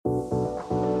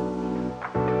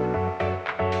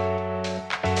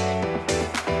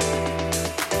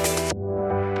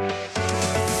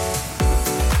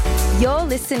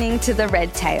listening to The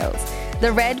Red Tales,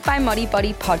 the Red by Modi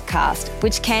Body podcast,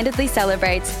 which candidly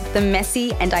celebrates the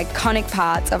messy and iconic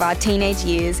parts of our teenage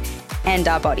years and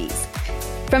our bodies.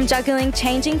 From juggling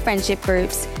changing friendship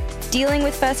groups, dealing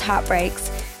with first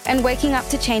heartbreaks, and waking up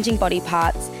to changing body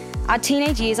parts, our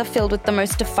teenage years are filled with the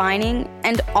most defining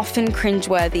and often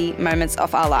cringeworthy moments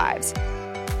of our lives.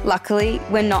 Luckily,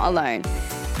 we're not alone.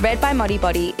 Red by Modi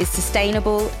Body is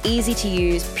sustainable,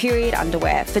 easy-to-use period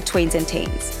underwear for tweens and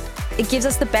teens. It gives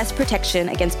us the best protection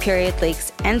against period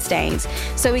leaks and stains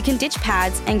so we can ditch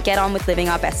pads and get on with living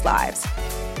our best lives.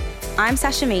 I'm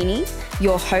Sasha Meany,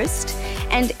 your host,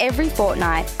 and every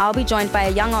fortnight I'll be joined by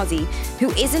a young Aussie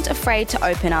who isn't afraid to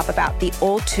open up about the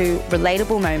all too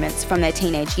relatable moments from their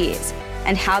teenage years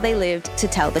and how they lived to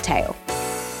tell the tale.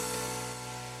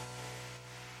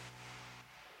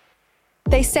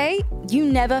 They say you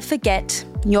never forget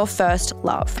your first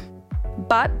love.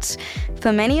 But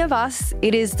for many of us,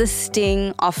 it is the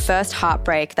sting of first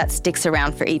heartbreak that sticks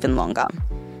around for even longer.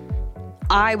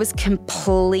 I was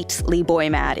completely boy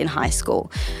mad in high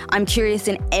school. I'm curious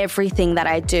in everything that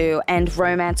I do, and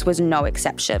romance was no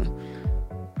exception.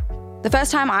 The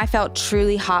first time I felt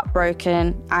truly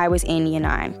heartbroken, I was in year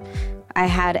 9. I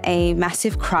had a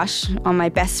massive crush on my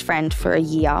best friend for a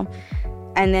year.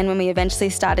 And then when we eventually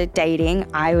started dating,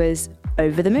 I was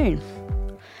over the moon.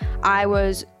 I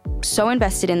was so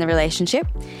invested in the relationship,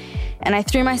 and I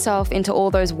threw myself into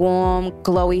all those warm,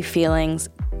 glowy feelings,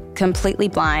 completely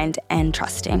blind and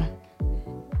trusting.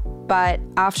 But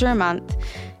after a month,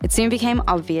 it soon became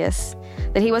obvious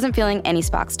that he wasn't feeling any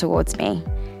sparks towards me.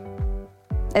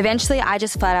 Eventually, I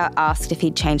just flat out asked if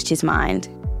he'd changed his mind.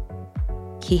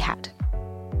 He had.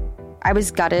 I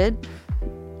was gutted.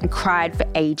 I cried for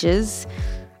ages.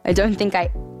 I don't think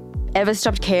I ever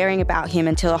stopped caring about him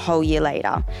until a whole year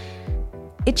later.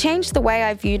 It changed the way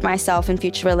I viewed myself in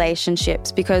future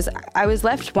relationships because I was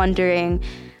left wondering,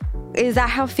 is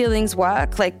that how feelings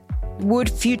work? Like, would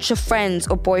future friends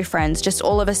or boyfriends just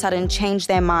all of a sudden change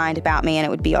their mind about me and it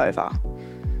would be over?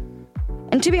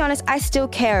 And to be honest, I still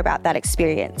care about that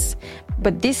experience,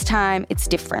 but this time it's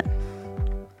different.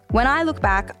 When I look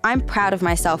back, I'm proud of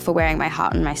myself for wearing my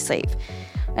heart on my sleeve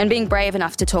and being brave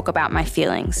enough to talk about my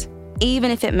feelings,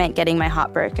 even if it meant getting my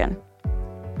heart broken.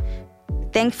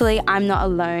 Thankfully, I'm not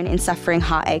alone in suffering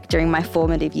heartache during my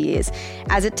formative years.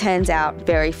 As it turns out,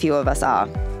 very few of us are.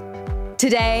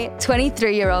 Today,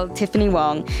 23-year-old Tiffany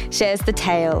Wong shares the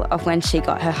tale of when she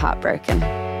got her heart broken.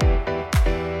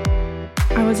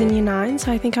 I was in year 9,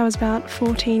 so I think I was about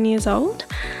 14 years old.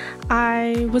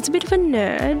 I was a bit of a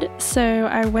nerd, so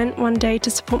I went one day to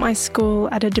support my school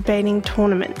at a debating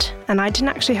tournament. And I didn't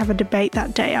actually have a debate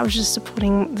that day. I was just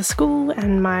supporting the school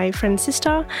and my friend's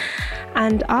sister.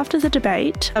 And after the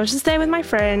debate, I was just there with my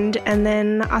friend, and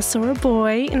then I saw a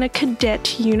boy in a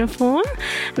cadet uniform.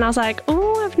 And I was like,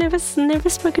 oh, I've never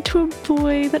spoken to a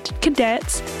boy that did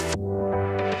cadets.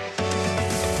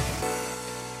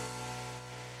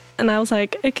 And I was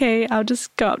like, okay, I'll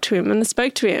just go up to him. And I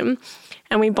spoke to him.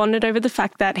 And we bonded over the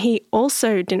fact that he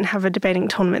also didn't have a debating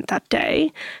tournament that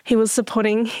day. He was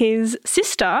supporting his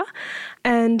sister,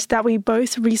 and that we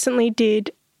both recently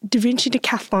did Da Vinci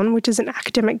Decathlon, which is an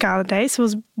academic gala day. So it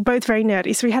was both very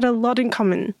nerdy. So we had a lot in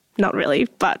common. Not really,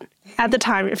 but at the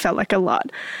time it felt like a lot.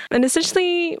 And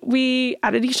essentially we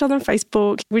added each other on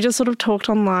Facebook. We just sort of talked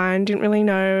online, didn't really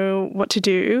know what to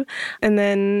do. And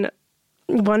then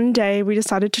one day we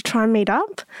decided to try and meet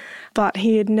up, but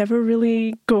he had never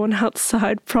really gone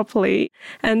outside properly.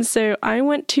 And so I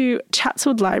went to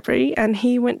Chatswood Library and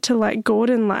he went to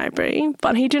Gordon Library,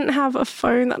 but he didn't have a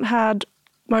phone that had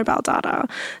mobile data.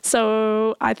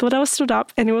 So I thought I was stood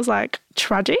up, and it was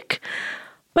tragic,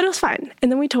 but it was fine. And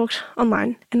then we talked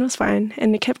online and it was fine.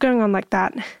 And it kept going on like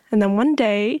that. And then one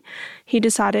day he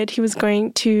decided he was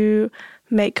going to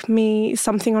make me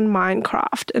something on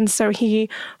Minecraft. And so he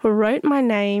wrote my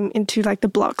name into the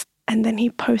blocks, and then he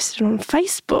posted on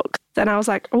Facebook. Then I was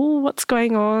like, oh, what's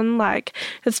going on?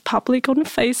 It's public on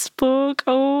Facebook.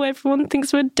 Oh, everyone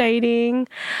thinks we're dating.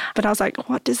 But I was like,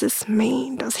 what does this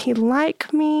mean? Does he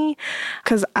like me?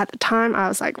 Because at the time I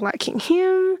was liking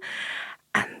him.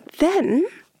 And then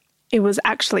it was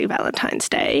actually Valentine's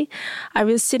Day. I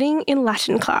was sitting in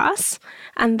Latin class,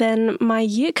 and then my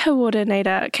year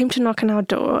coordinator came to knock on our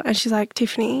door, and she's like,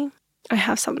 Tiffany, I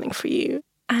have something for you.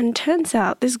 And turns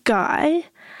out this guy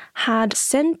had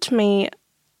sent me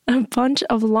a bunch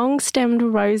of long-stemmed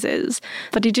roses,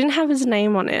 but he didn't have his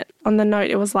name on it. On the note,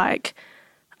 it was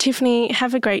Tiffany,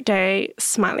 have a great day,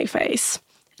 smiley face.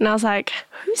 And I was like,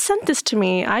 who sent this to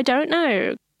me? I don't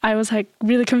know. I was like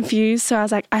really confused. So I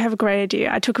was like, I have a great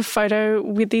idea. I took a photo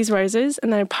with these roses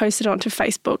and then I posted it onto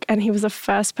Facebook, and he was the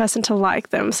first person to like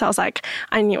them. So I was like,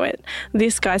 I knew it.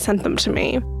 This guy sent them to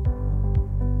me.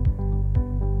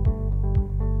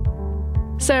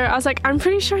 So I was like, I'm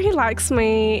pretty sure he likes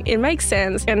me. It makes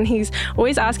sense. And he's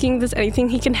always asking if there's anything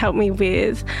he can help me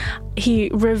with. He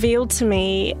revealed to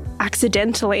me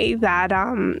accidentally that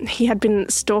he had been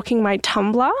stalking my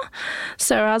Tumblr.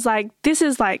 So I was like, this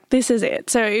is it.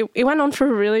 So it went on for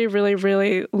a really, really,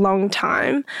 really long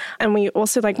time. And we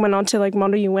also like went on to like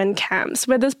Model UN camps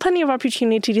where there's plenty of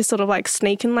opportunity to sort of like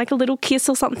sneak in like a little kiss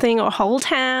or something or hold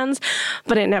hands,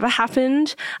 but it never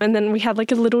happened. And then we had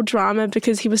like a little drama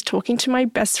because he was talking to my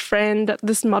best friend at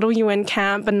this Model UN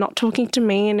camp and not talking to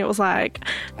me. And it was like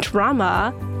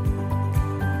drama.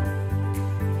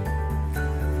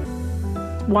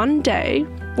 One day,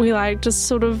 we like just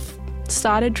sort of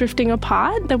started drifting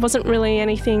apart. There wasn't really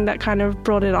anything that kind of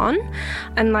brought it on.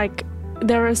 And like,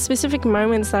 there are specific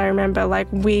moments that I remember, like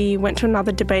we went to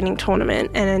another debating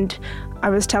tournament and I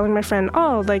was telling my friend,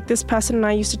 oh, like this person and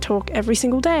I used to talk every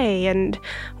single day and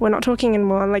we're not talking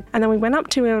anymore. And then we went up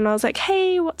to him and I was like,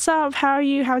 hey, what's up? How are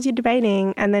you? How's your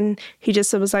debating? And then he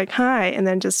just was like, hi, and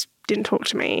then just didn't talk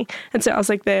to me. And so I was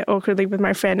like there awkwardly with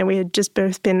my friend and we had just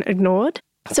both been ignored.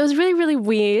 So it was really, really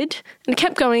weird and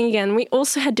kept going again. We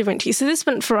also had different teas. So this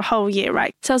went for a whole year,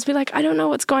 right? So I was like, I don't know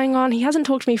what's going on. He hasn't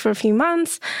talked to me for a few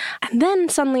months. And then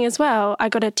suddenly as well, I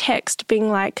got a text being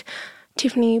like,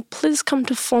 Tiffany, please come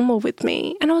to formal with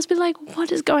me. And I was like,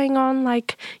 what is going on?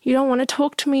 Like, you don't want to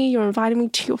talk to me. You're inviting me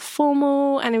to your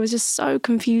formal. And it was just so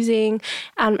confusing.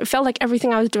 It felt like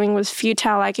everything I was doing was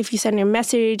futile. Like if you send me a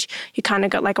message, you kind of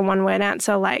got like a one-word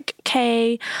answer like,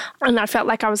 okay. And I felt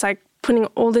like I was like putting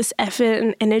all this effort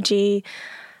and energy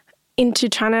into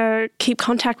trying to keep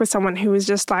contact with someone who was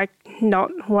just like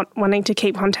not wanting to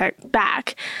keep contact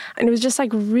back. And it was just like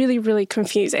really, really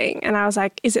confusing. And I was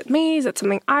like, is it me? Is it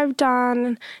something I've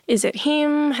done? Is it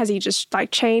him? Has he just like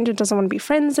changed and doesn't want to be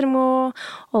friends anymore?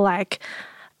 Or like,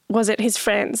 was it his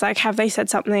friends? Like, have they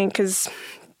said something? Because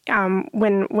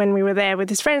when we were there with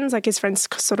his friends, like his friends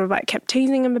sort of like kept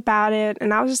teasing him about it.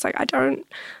 And I was just like, I don't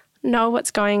know what's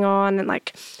going on, and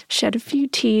like shed a few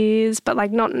tears, but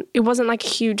like it wasn't like a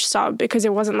huge sob because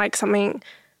it wasn't like something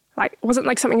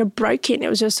broken. It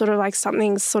was just sort of like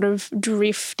something sort of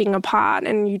drifting apart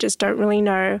and you just don't really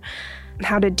know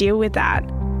how to deal with that.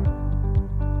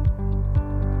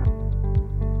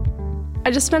 I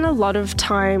just spent a lot of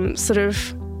time sort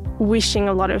of wishing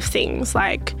a lot of things,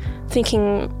 like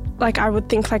thinking, like I would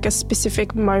think like a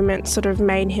specific moment sort of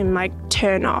made him like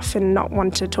turn off and not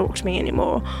want to talk to me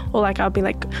anymore. Or like I'll be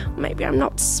like, maybe I'm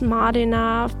not smart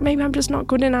enough, maybe I'm just not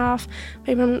good enough,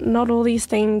 maybe I'm not all these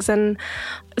things. And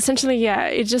essentially, yeah,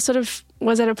 it just sort of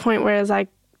was at a point where it's like,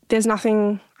 there's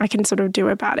nothing I can sort of do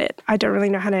about it. I don't really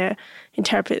know how to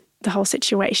interpret the whole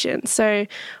situation. So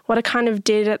what I kind of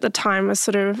did at the time was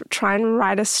sort of try and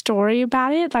write a story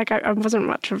about it. Like I wasn't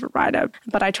much of a writer,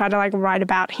 but I tried to like write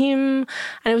about him.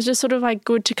 And it was just sort of like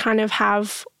good to kind of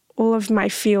have all of my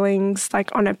feelings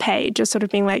like on a page, just sort of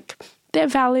being like, they're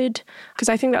valid. Because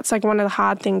I think that's like one of the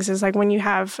hard things is like when you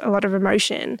have a lot of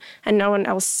emotion and no one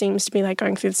else seems to be like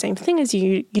going through the same thing as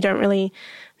you don't really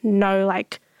know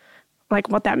like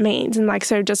what that means. And like,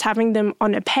 so just having them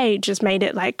on a page just made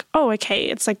it like, oh, okay,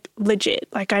 it's like legit.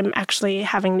 Like I'm actually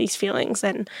having these feelings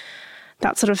and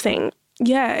that sort of thing.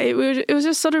 Yeah, it was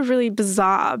just sort of really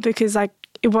bizarre because like,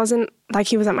 it wasn't like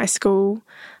he was at my school.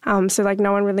 So like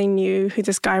no one really knew who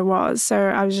this guy was. So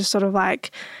I was just sort of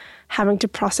like having to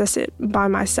process it by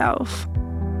myself.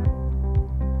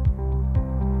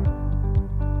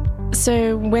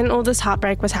 So when all this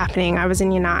heartbreak was happening, I was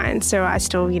in year 9, so I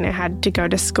still, had to go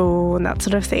to school and that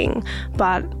sort of thing.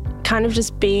 But kind of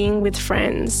just being with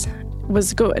friends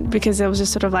was good because it was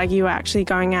just sort of like you were actually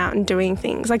going out and doing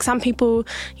things. Like some people,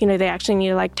 they actually need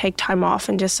to like take time off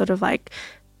and just sort of like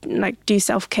do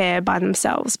self-care by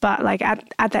themselves. But like at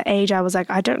that age, I was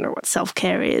like, I don't know what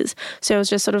self-care is. So it was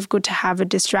just sort of good to have a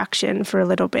distraction for a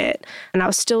little bit. And I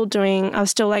was still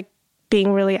like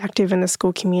being really active in the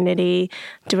school community,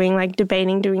 doing like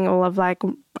debating, doing all of like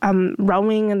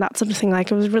rowing and that sort of thing. Like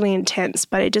it was really intense,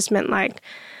 but it just meant like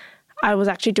I was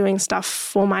actually doing stuff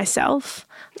for myself.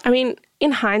 I mean,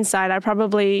 in hindsight, I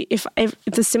probably, if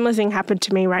the similar thing happened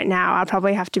to me right now, I'd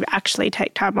probably have to actually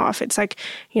take time off. It's like,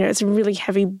 it's a really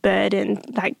heavy burden.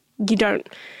 Like you don't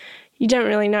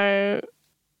really know.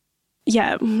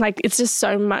 Yeah, like it's just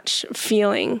so much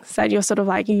feeling that you're sort of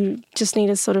like, you just need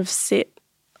to sort of sit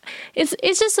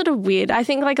it's just sort of weird. I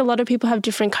think like a lot of people have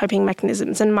different coping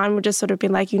mechanisms, and mine would just sort of be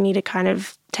like, you need to kind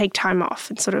of take time off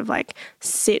and sort of like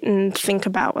sit and think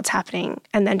about what's happening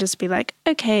and then just be like,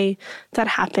 okay, that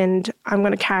happened. I'm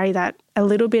going to carry that a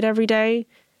little bit every day,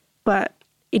 but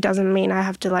it doesn't mean I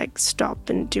have to like stop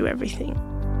and do everything.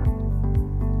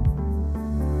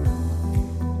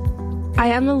 I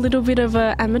am a little bit of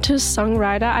an amateur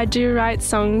songwriter. I do write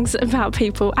songs about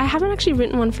people. I haven't actually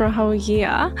written one for a whole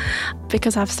year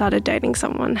because I've started dating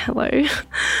someone. Hello.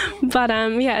 But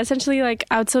yeah, essentially like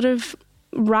I would sort of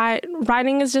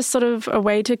writing is just sort of a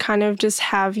way to kind of just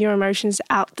have your emotions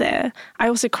out there. I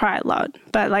also cry a lot,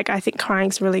 but like I think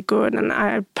crying's really good, and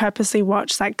I purposely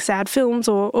watch like sad films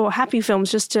or happy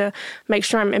films just to make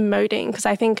sure I'm emoting, because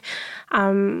I think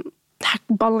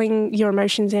bottling your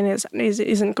emotions in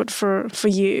isn't good for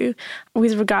you.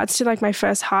 With regards to like my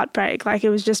first heartbreak, like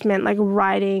it was just meant like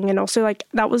writing, and also like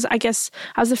that was, I guess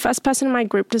I was the first person in my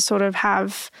group to sort of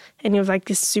have any of like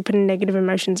this super negative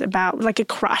emotions about like a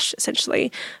crush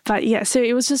essentially. But yeah, so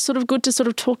it was just sort of good to sort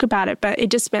of talk about it, but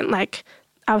it just meant like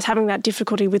I was having that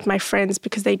difficulty with my friends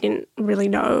because they didn't really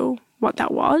know what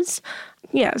that was.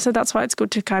 Yeah, so that's why it's good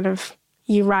to kind of,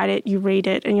 you write it, you read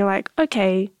it, and you're like,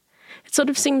 okay, it sort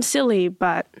of seems silly,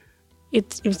 but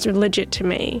it's legit to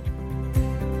me.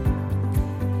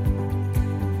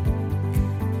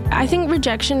 I think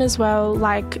rejection as well,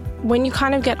 like when you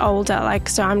kind of get older, like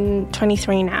so I'm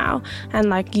 23 now, and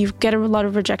like you get a lot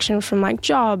of rejection from like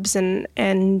jobs, and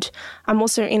I'm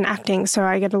also in acting, so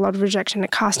I get a lot of rejection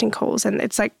at casting calls, and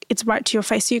it's like it's right to your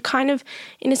face. So you kind of,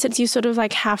 in a sense, you sort of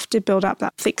like have to build up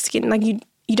that thick skin. Like you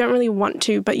don't really want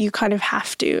to, but you kind of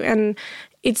have to. And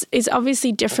it's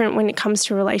obviously different when it comes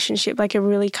to a relationship. Like it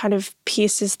really kind of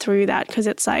pierces through that, because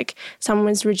it's like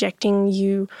someone's rejecting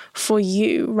you for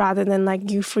you rather than like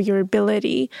you for your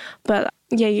ability. But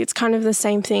yeah, it's kind of the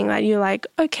same thing. Like you're like,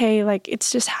 okay, like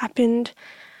it's just happened,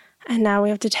 and now we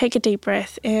have to take a deep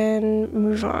breath and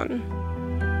move on.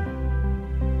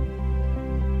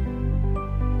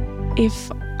 If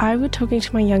I were talking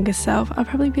to my younger self, I'd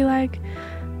probably be like,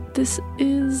 this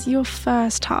is your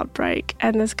first heartbreak,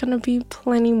 and there's going to be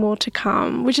plenty more to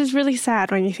come, which is really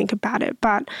sad when you think about it.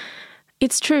 But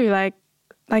it's true. Like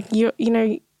you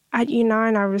know, at year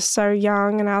 9, I was so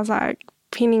young, and I was like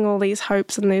pinning all these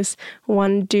hopes on this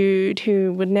one dude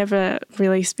who would never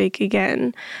really speak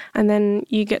again. And then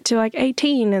you get to like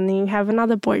 18, and then you have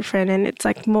another boyfriend, and it's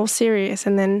like more serious,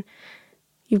 and then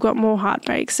you've got more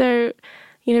heartbreak. So,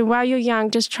 you know, while you're young,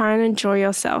 just try and enjoy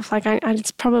yourself. Like, it's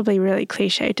probably really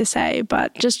cliche to say,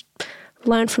 but just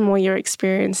learn from all your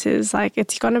experiences. Like,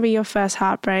 it's going to be your first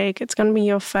heartbreak. It's going to be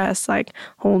your first, like,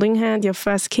 holding hand, your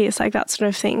first kiss, like that sort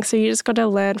of thing. So you just got to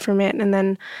learn from it. And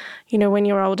then, you know, when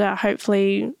you're older,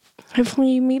 hopefully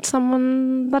you meet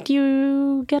someone that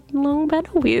you get along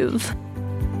better with.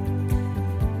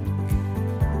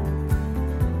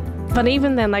 But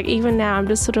even then, like, even now, I'm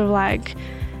just sort of like,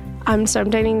 I'm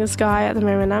dating this guy at the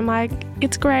moment. I'm like,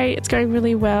 it's great. It's going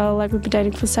really well. Like, we've been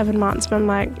dating for 7 months, but I'm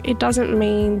like, it doesn't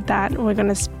mean that we're going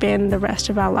to spend the rest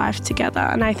of our life together.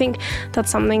 And I think that's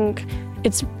something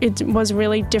it was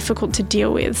really difficult to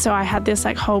deal with. So I had this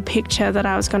like whole picture that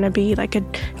I was going to be like a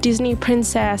Disney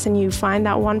princess, and you find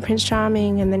that one Prince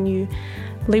Charming and then you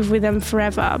live with them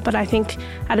forever. But I think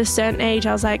at a certain age,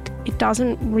 I was like, it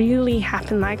doesn't really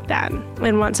happen like that.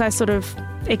 And once I sort of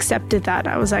accepted that,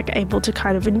 I was like able to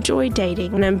kind of enjoy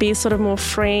dating and then be sort of more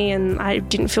free, and I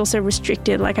didn't feel so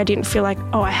restricted. Like I didn't feel like,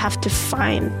 oh, I have to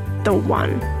find the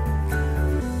one.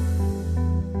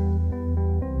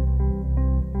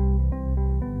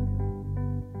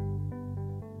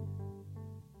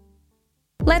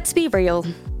 Let's be real.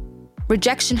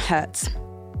 Rejection hurts.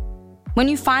 When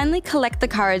you finally collect the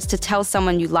courage to tell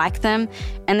someone you like them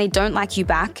and they don't like you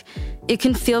back, it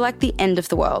can feel like the end of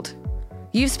the world.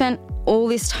 You've spent all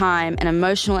this time and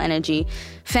emotional energy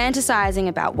fantasizing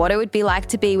about what it would be like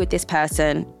to be with this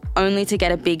person, only to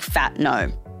get a big fat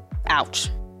no. Ouch.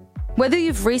 Whether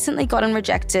you've recently gotten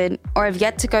rejected or have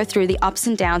yet to go through the ups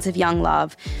and downs of young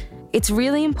love, it's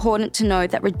really important to know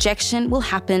that rejection will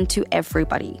happen to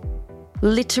everybody.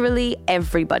 Literally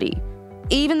everybody.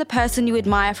 Even the person you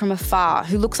admire from afar,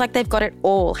 who looks like they've got it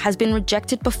all, has been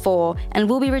rejected before and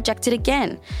will be rejected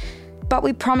again. But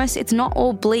we promise it's not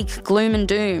all bleak, gloom and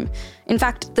doom. In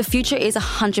fact, the future is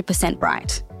 100%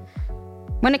 bright.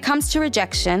 When it comes to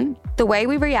rejection, the way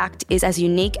we react is as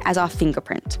unique as our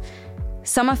fingerprint.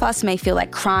 Some of us may feel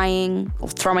like crying or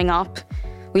throwing up.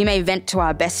 We may vent to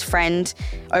our best friend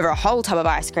over a whole tub of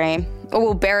ice cream, or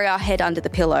we'll bury our head under the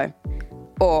pillow.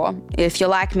 Or, if you're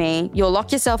like me, you'll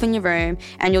lock yourself in your room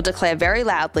and you'll declare very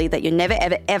loudly that you're never,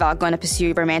 ever, ever going to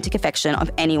pursue romantic affection of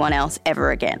anyone else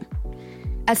ever again.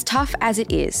 As tough as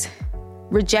it is,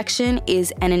 rejection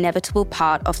is an inevitable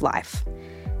part of life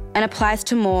and applies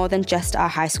to more than just our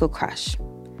high school crush.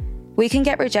 We can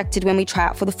get rejected when we try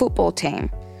out for the football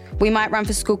team. We might run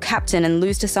for school captain and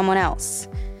lose to someone else.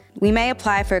 We may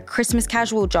apply for a Christmas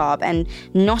casual job and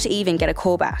not even get a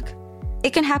call back.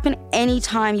 It can happen any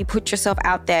time you put yourself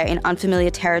out there in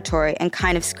unfamiliar territory and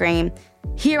kind of scream,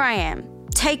 "Here I am,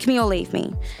 take me or leave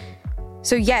me."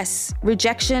 So yes,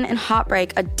 rejection and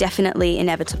heartbreak are definitely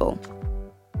inevitable.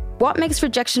 What makes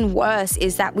rejection worse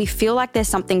is that we feel like there's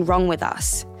something wrong with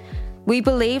us. We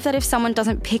believe that if someone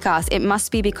doesn't pick us, it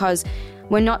must be because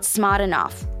we're not smart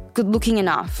enough, good-looking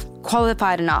enough,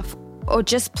 qualified enough, or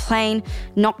just plain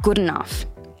not good enough.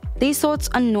 These thoughts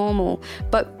are normal,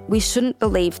 but we shouldn't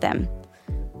believe them.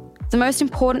 The most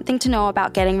important thing to know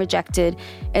about getting rejected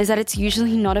is that it's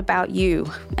usually not about you,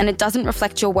 and it doesn't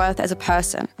reflect your worth as a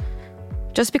person.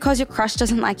 Just because your crush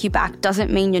doesn't like you back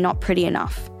doesn't mean you're not pretty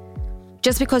enough.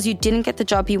 Just because you didn't get the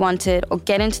job you wanted or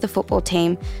get into the football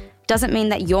team doesn't mean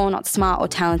that you're not smart or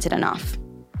talented enough.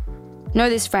 Know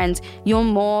this, friends, you're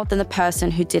more than the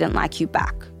person who didn't like you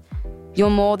back. You're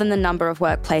more than the number of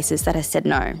workplaces that has said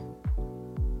no.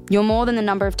 You're more than the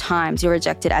number of times you're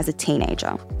rejected as a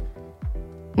teenager.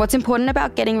 What's important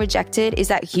about getting rejected is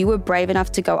that you were brave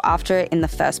enough to go after it in the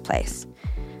first place.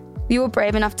 You were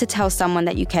brave enough to tell someone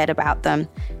that you cared about them.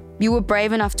 You were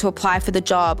brave enough to apply for the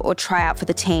job or try out for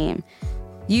the team.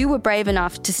 You were brave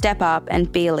enough to step up and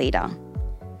be a leader.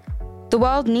 The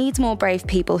world needs more brave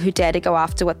people who dare to go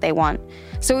after what they want.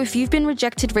 So if you've been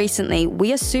rejected recently,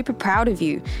 we are super proud of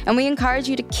you and we encourage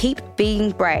you to keep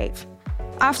being brave.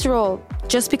 After all,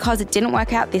 just because it didn't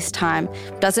work out this time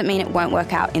doesn't mean it won't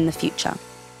work out in the future.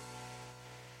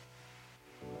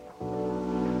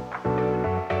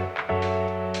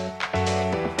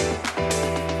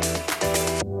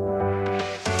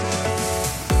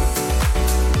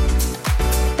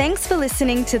 Thanks for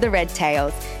listening to The Red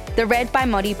Tales, the Read by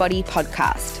Modibody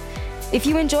podcast. If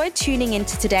you enjoyed tuning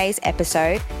into today's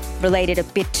episode, related a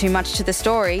bit too much to the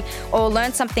story, or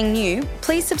learned something new,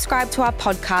 please subscribe to our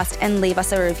podcast and leave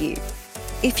us a review.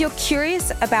 If you're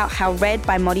curious about how Read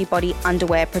by Modibody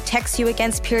underwear protects you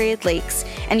against period leaks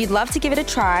and you'd love to give it a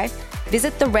try,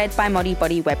 visit the Read by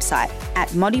Modibody website at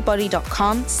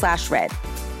modibody.com/red.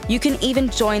 You can even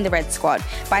join the Red Squad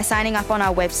by signing up on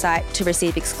our website to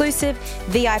receive exclusive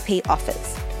VIP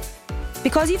offers.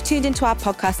 Because you've tuned into our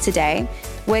podcast today,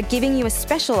 we're giving you a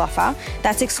special offer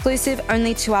that's exclusive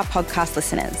only to our podcast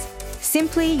listeners.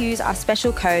 Simply use our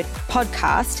special code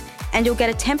PODCAST and you'll get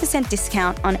a 10%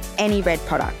 discount on any Red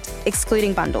product,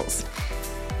 excluding bundles.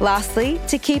 Lastly,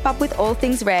 to keep up with all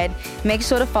things Red, make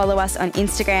sure to follow us on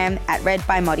Instagram at Read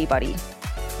by Modibody.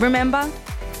 Remember,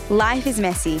 life is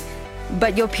messy,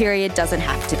 but your period doesn't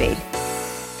have to be.